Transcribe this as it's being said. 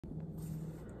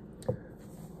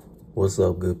What's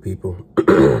up, good people?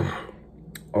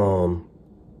 um,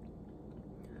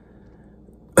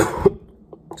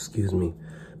 excuse me.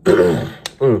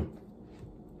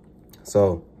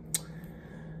 So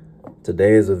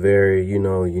today is a very,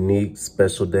 unique,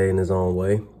 special day in its own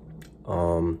way.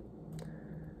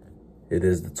 It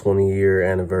is the 20-year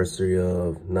anniversary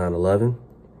of 9/11,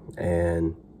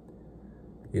 and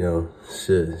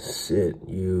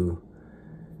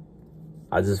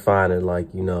I just find it like,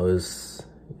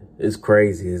 it's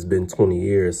crazy. It's been 20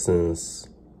 years since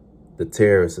the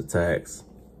terrorist attacks.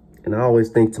 And I always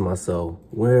think to myself,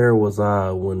 where was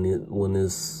I when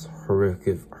this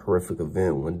horrific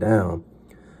event went down?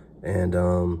 And,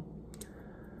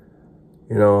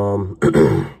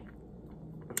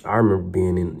 I remember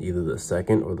being in either the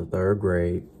second or the third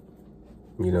grade,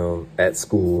 at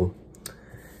school.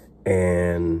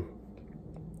 And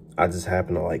I just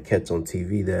happened to catch on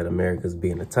TV that America's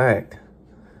being attacked.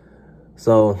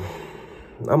 So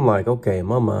I'm like, okay, in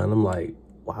my mind, I'm like,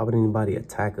 why would anybody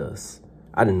attack us?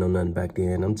 I didn't know nothing back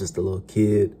then. I'm just a little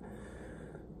kid.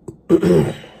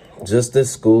 Just at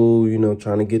school,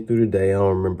 trying to get through the day. I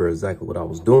don't remember exactly what I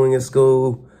was doing at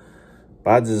school.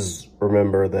 But I just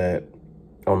remember that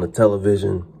on the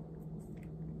television,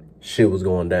 shit was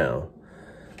going down.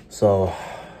 So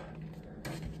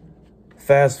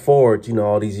fast forward,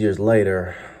 all these years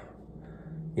later,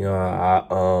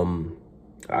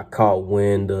 I caught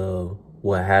wind of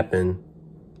what happened.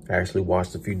 I actually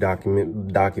watched a few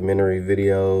documentary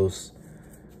videos.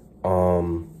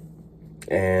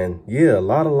 And yeah, a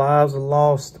lot of lives are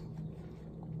lost.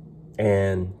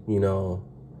 And,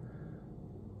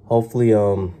 hopefully,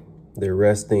 they're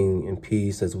resting in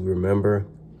peace as we remember.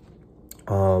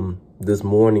 This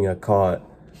morning I caught,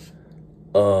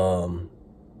 a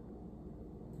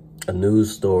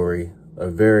news story, a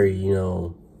very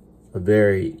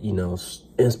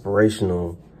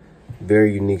inspirational,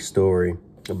 very unique story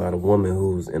about a woman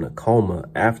who's in a coma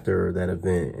after that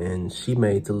event, and she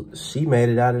made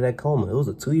it out of that coma. It was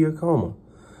a 2-year coma.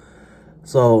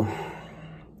 So,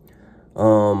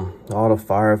 all the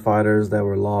firefighters that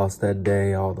were lost that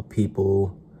day, all the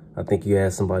people, I think you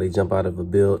had somebody jump out of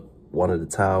one of the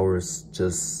towers,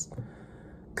 just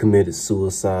committed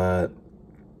suicide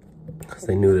because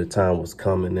they knew the time was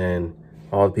coming, and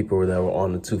all the people that were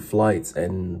on the 2 flights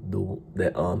and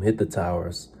that hit the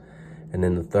towers. And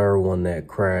then the third one that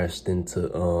crashed into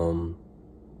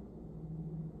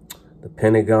the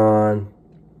Pentagon.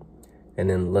 And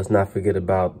then let's not forget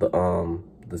about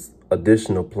this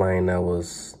additional plane that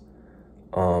was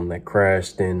that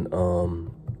crashed in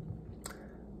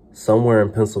somewhere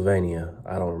in Pennsylvania.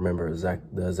 I don't remember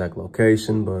the exact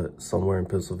location, but somewhere in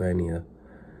Pennsylvania.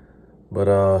 But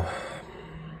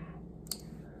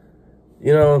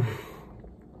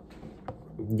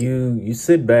you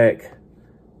sit back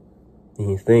and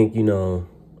you think,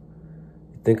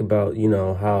 think about,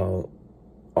 how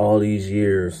all these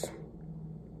years,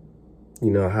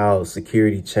 how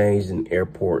security changed in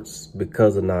airports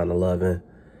because of 9/11,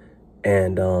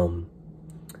 and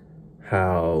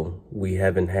how we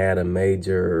haven't had a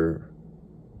major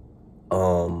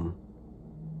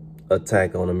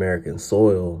attack on American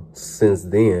soil since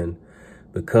then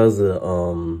because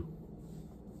of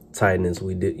tightness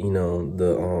we did,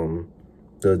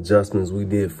 the adjustments we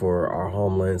did for our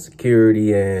homeland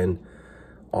security and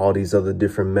all these other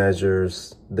different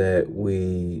measures that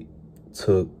we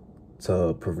took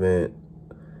to prevent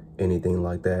anything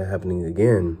like that happening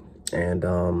again. And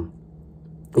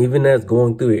even as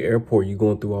going through the airport, you're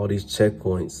going through all these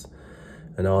checkpoints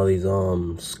and all these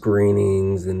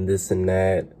screenings and this and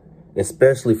that,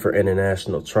 especially for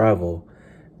international travel.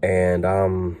 And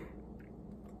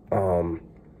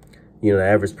the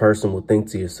average person will think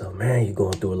to yourself, man, you're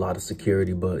going through a lot of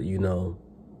security, but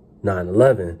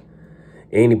 9/11,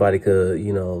 anybody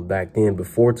could, back then,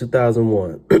 before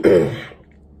 2001,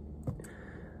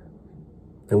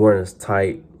 they weren't as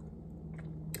tight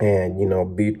and,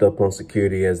 beefed up on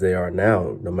security as they are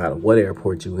now, no matter what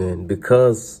airport you're in,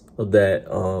 because of that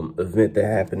event that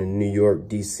happened in New York,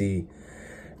 DC,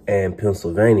 and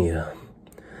Pennsylvania.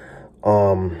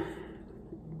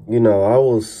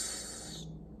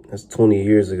 That's 20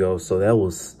 years ago. So that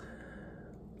was,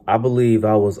 I believe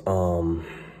I was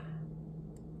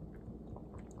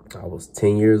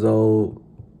 10 years old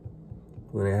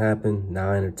when it happened,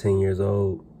 9 or 10 years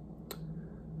old.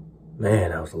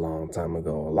 Man, that was a long time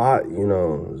ago. A lot,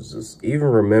 it's just even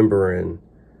remembering,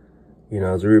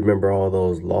 as we remember all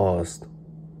those lost,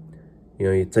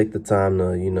 you take the time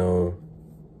to,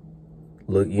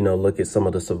 look at some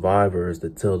of the survivors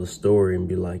that tell the story and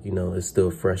be like, it's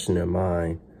still fresh in their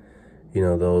mind.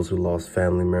 Those who lost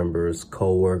family members,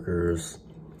 co-workers,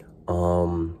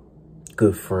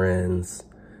 good friends.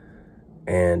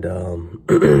 And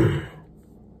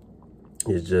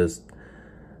it's just,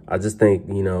 I just think,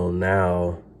 you know,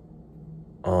 now,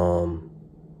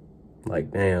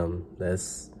 like, damn,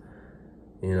 that's,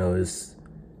 you know, it's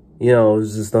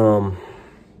just, I'm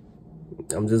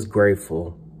just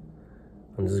grateful.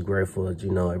 I'm just grateful that, you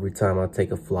know, every time I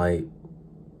take a flight,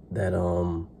 that,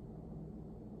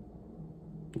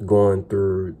 going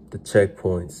through the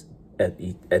checkpoints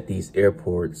at these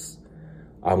airports,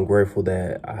 I'm grateful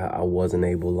that I wasn't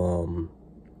able,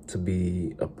 to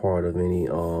be a part of any,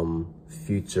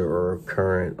 future or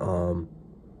current,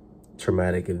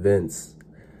 traumatic events,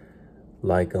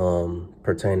 like,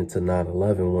 pertaining to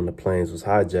 9/11 when the planes was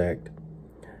hijacked.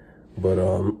 But,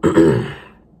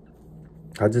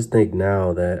 I just think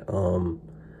now that,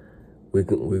 we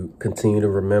continue to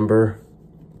remember,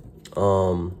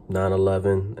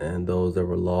 9/11 and those that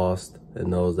were lost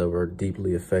and those that were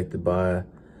deeply affected by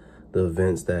the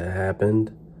events that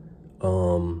happened.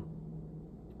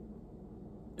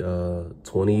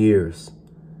 20 years,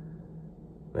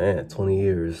 man, 20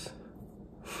 years.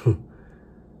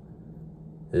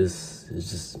 It's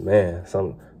just, man,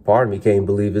 some part of me can't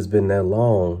believe it's been that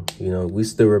long. You know, we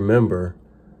still remember.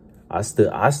 I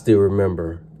still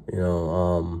remember, you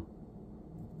know,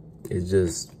 it's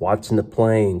just watching the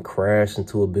plane crash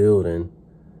into a building.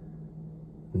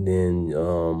 And then,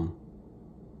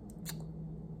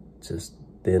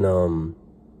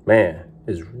 man,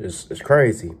 it's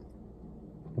crazy.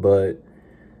 But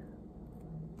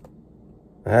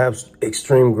I have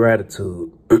extreme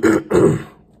gratitude.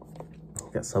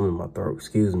 Got something in my throat,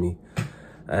 excuse me.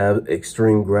 I have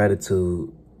extreme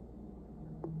gratitude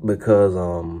because,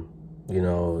 you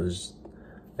know,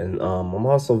 I'm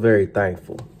also very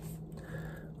thankful.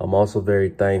 I'm also very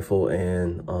thankful,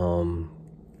 and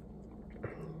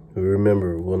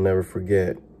remember, we'll never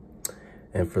forget.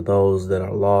 And for those that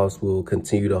are lost, we will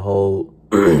continue to hold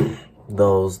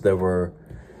those that were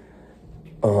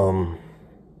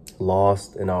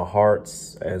lost in our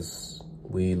hearts as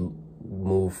we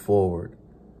move forward.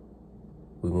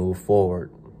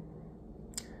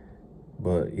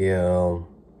 But yeah,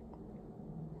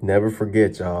 never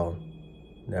forget, y'all.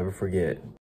 Never forget.